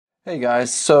Hey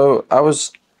guys, so I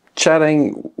was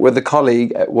chatting with a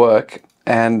colleague at work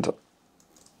and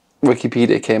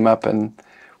Wikipedia came up and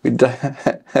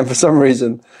and for some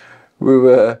reason we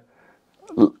were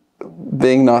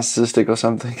being narcissistic or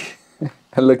something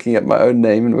and looking at my own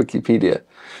name in Wikipedia.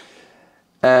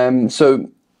 So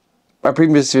my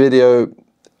previous video,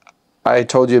 I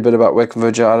told you a bit about Web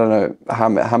Converger. I don't know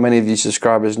how many of you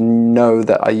subscribers know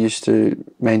that I used to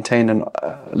maintain a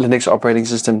Linux operating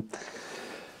system,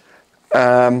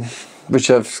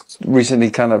 which I've recently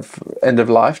kind of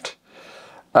end-of-lifed.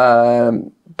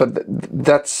 But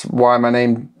that's why my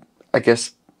name, I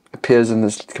guess, appears in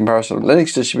this comparison of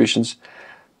Linux distributions.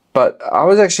 But I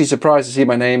was actually surprised to see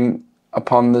my name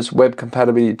upon this web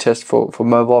compatibility test for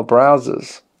mobile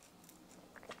browsers.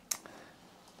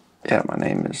 Yeah, my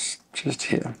name is just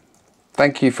here.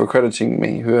 Thank you for crediting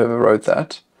me, whoever wrote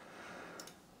that.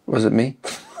 Was it me?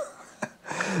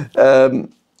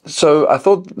 So I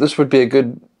thought this would be a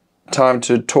good time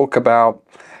to talk about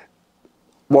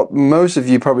what most of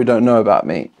you probably don't know about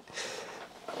me.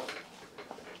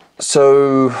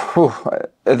 So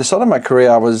at the start of my career,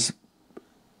 I went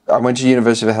to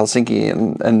University of Helsinki,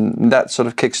 and that sort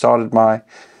of kick-started my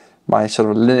sort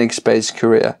of Linux-based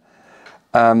career.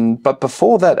 But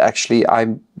before that, actually,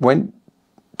 I went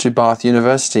to Bath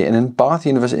University, and in Bath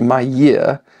University, in my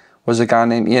year, was a guy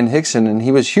named Ian Hickson, and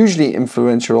he was hugely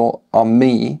influential on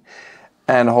me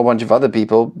and a whole bunch of other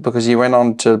people because he went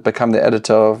on to become the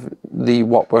editor of the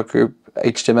What Group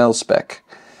HTML spec.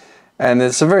 And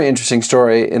it's a very interesting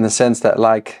story in the sense that,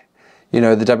 like, you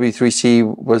know, the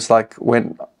W3C was like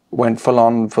went full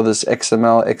on for this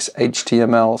XML,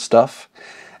 XHTML stuff,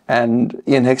 and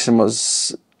Ian Hickson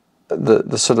was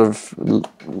the sort of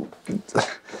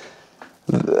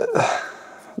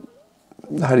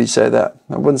how do you say that?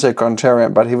 I wouldn't say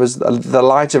contrarian, but he was the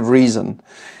light of reason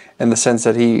in the sense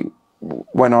that he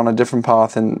went on a different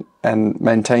path and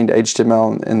maintained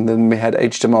HTML, and then we had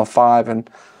HTML5 and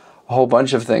a whole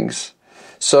bunch of things.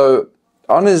 So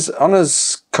on his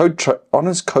coattails,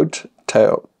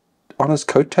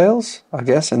 I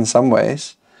guess, in some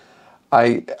ways,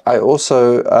 I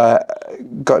also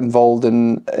got involved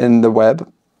in the web,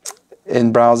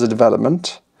 in browser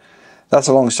development. That's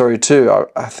a long story too.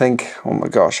 I think, oh my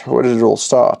gosh, where did it all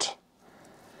start?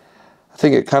 I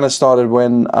think it kind of started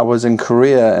when I was in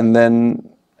Korea, and then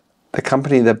the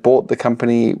company that bought the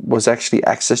company was actually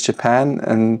Access Japan,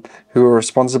 and who were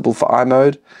responsible for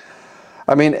iMode.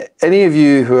 I mean, any of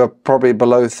you who are probably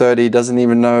below 30 doesn't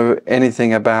even know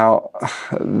anything about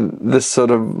this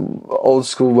sort of old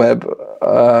school web,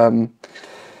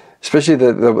 especially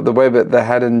the web that they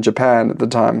had in Japan at the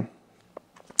time.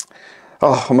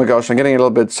 Oh my gosh, I'm getting a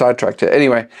little bit sidetracked here.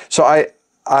 Anyway, so I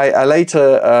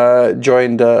later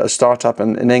joined a startup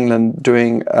in England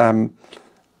doing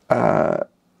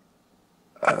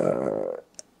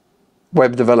web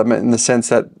development, in the sense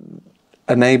that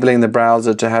enabling the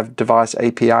browser to have device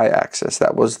API access.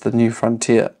 That was the new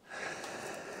frontier.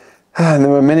 And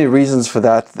there were many reasons for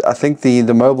that. I think the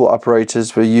mobile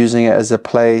operators were using it as a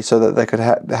play so that they could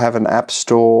have an app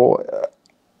store,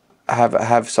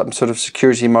 have some sort of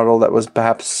security model that was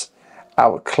perhaps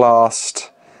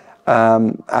outclassed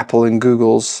Apple and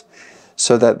Google's,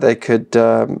 so that they could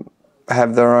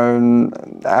have their own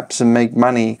apps and make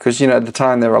money. Because, you know, at the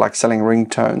time they were like selling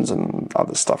ringtones and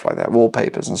other stuff like that,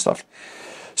 wallpapers and stuff.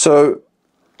 So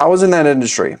I was in that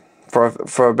industry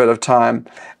for a bit of time,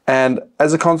 and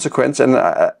as a consequence, and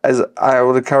as I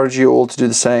would encourage you all to do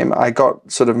the same, I got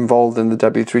sort of involved in the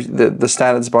W3, the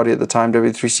standards body at the time,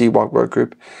 W3C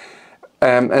Workgroup.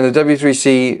 And the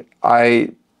W3C, I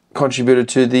contributed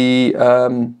to the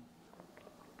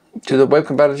web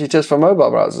compatibility test for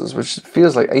mobile browsers, which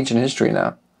feels like ancient history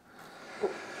now.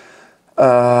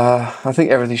 I think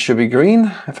everything should be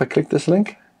green if I click this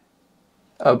link.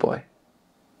 Oh boy.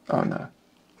 Oh no.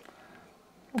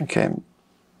 Okay.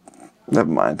 Never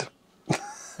mind.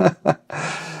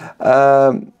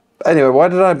 Anyway, why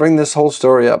did I bring this whole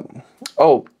story up?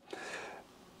 Oh,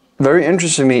 very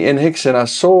interestingly, in Hickson, I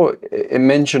saw a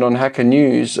mention on Hacker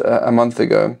News a month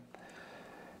ago,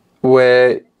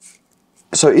 where,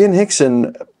 so Ian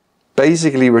Hickson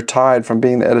basically retired from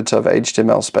being the editor of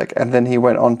HTML spec, and then he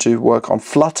went on to work on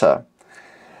Flutter,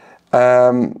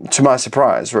 to my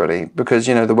surprise, really, because,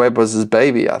 you know, the web was his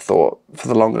baby, I thought, for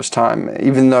the longest time,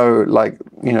 even though, like,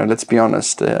 you know, let's be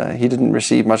honest, he didn't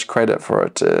receive much credit for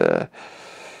it.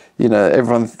 You know,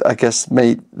 everyone, I guess,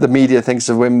 the media thinks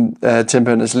of him, Tim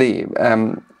Berners-Lee,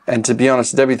 and to be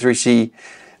honest, W3C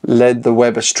led the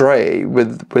web astray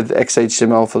with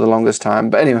XHTML for the longest time.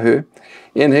 But anywho,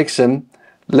 Ian Hickson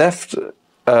left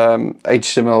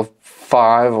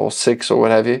HTML5 or 6 or what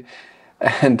have you,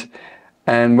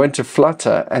 and went to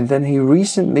Flutter, and then he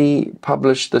recently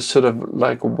published this sort of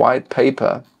like white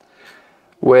paper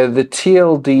where the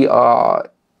TLDR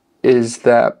is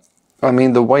that, I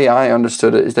mean, the way I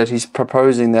understood it is that he's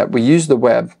proposing that we use the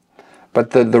web,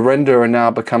 but the renderer now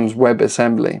becomes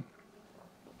WebAssembly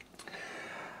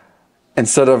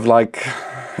instead of like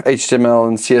HTML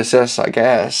and CSS, I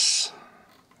guess.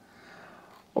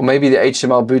 Or maybe the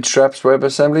HTML bootstraps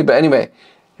WebAssembly. But anyway,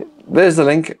 there's the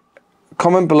link.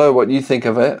 Comment below what you think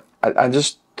of it. I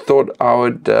just thought I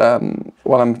would,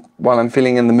 while I'm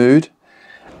feeling in the mood,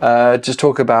 just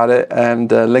talk about it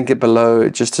and link it below,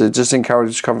 just to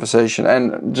encourage conversation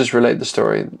and just relate the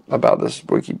story about this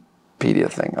Wikipedia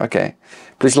thing. Okay,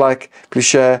 please like, please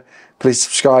share, please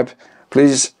subscribe,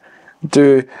 please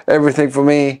do everything for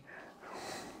me.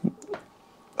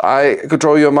 I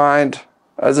control your mind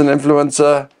as an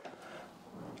influencer.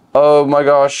 Oh my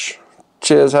gosh.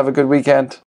 Cheers, have a good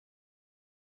weekend.